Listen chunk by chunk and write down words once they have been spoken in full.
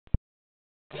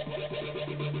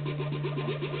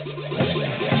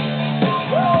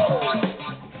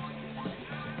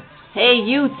Hey,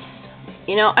 youths.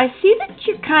 You know, I see that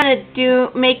you kind of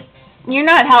you're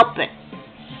not helping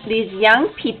these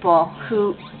young people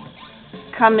who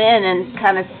come in and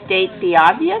kind of state the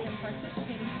obvious.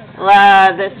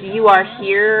 This You Are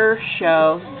Here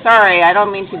show. Sorry, I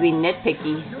don't mean to be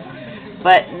nitpicky,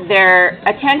 but they're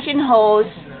attention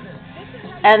hosts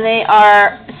and they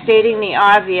are stating the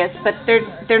obvious, but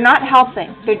they're not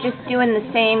helping. They're just doing the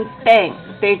same thing.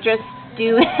 They're just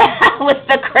doing with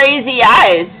the crazy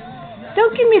eyes.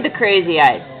 Don't give me the crazy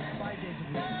eyes.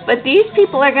 But these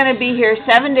people are going to be here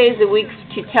 7 days a week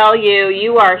to tell you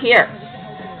you are here.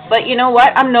 But you know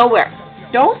what? I'm nowhere.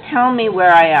 Don't tell me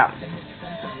where I am.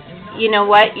 You know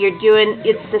what?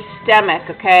 It's systemic,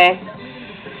 okay?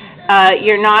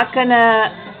 You're not going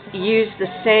to use the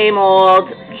same old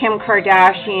Kim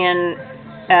Kardashian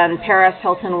and Paris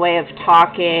Hilton way of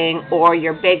talking, or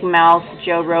your big mouth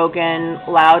Joe Rogan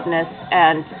loudness,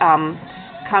 and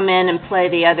come in and play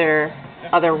the other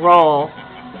role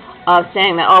of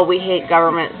saying that, oh, we hate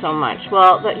government so much.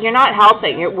 Well, you're not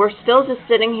helping. We're still just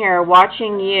sitting here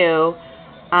watching you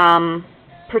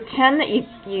pretend that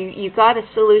you got a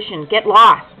solution. Get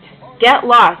lost. Get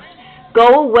lost.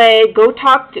 Go away.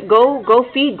 Go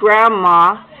feed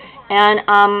grandma and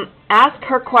ask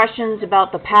her questions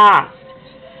about the past.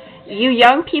 You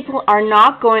young people are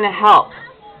not going to help.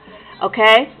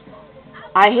 Okay?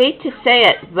 I hate to say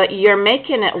it, but you're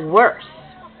making it worse.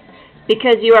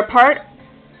 Because you are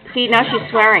see, now she's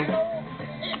swearing.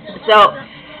 So,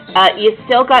 you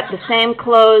still got the same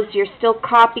clothes, you're still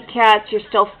copycats, you're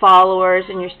still followers,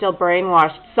 and you're still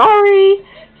brainwashed.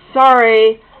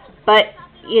 Sorry, but,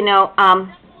 you know,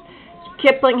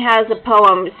 Kipling has a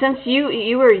poem. Since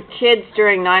you were kids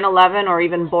during 9/11, or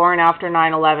even born after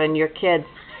 9/11, you're kids,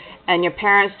 and your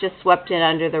parents just swept it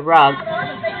under the rug.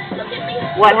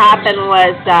 What happened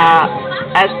was,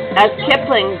 as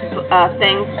Kipling's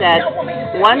thing said,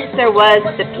 once there was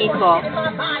the people,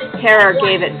 terror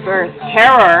gave it birth.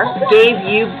 Terror gave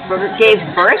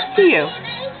birth to you.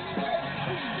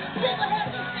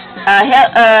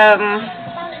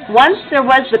 Once there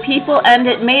was the people, and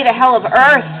it made a hell of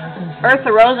earth. Earth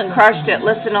arose and crushed it.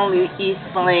 Listen, only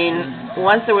East Lane.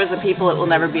 Once there was a people, it will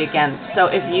never be again. So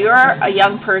if you're a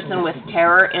young person with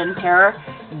terror,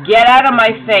 get out of my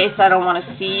face. I don't want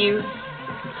to see you.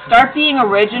 Start being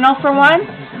original for once,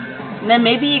 and then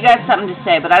maybe you got something to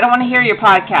say, but I don't want to hear your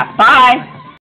podcast. Bye.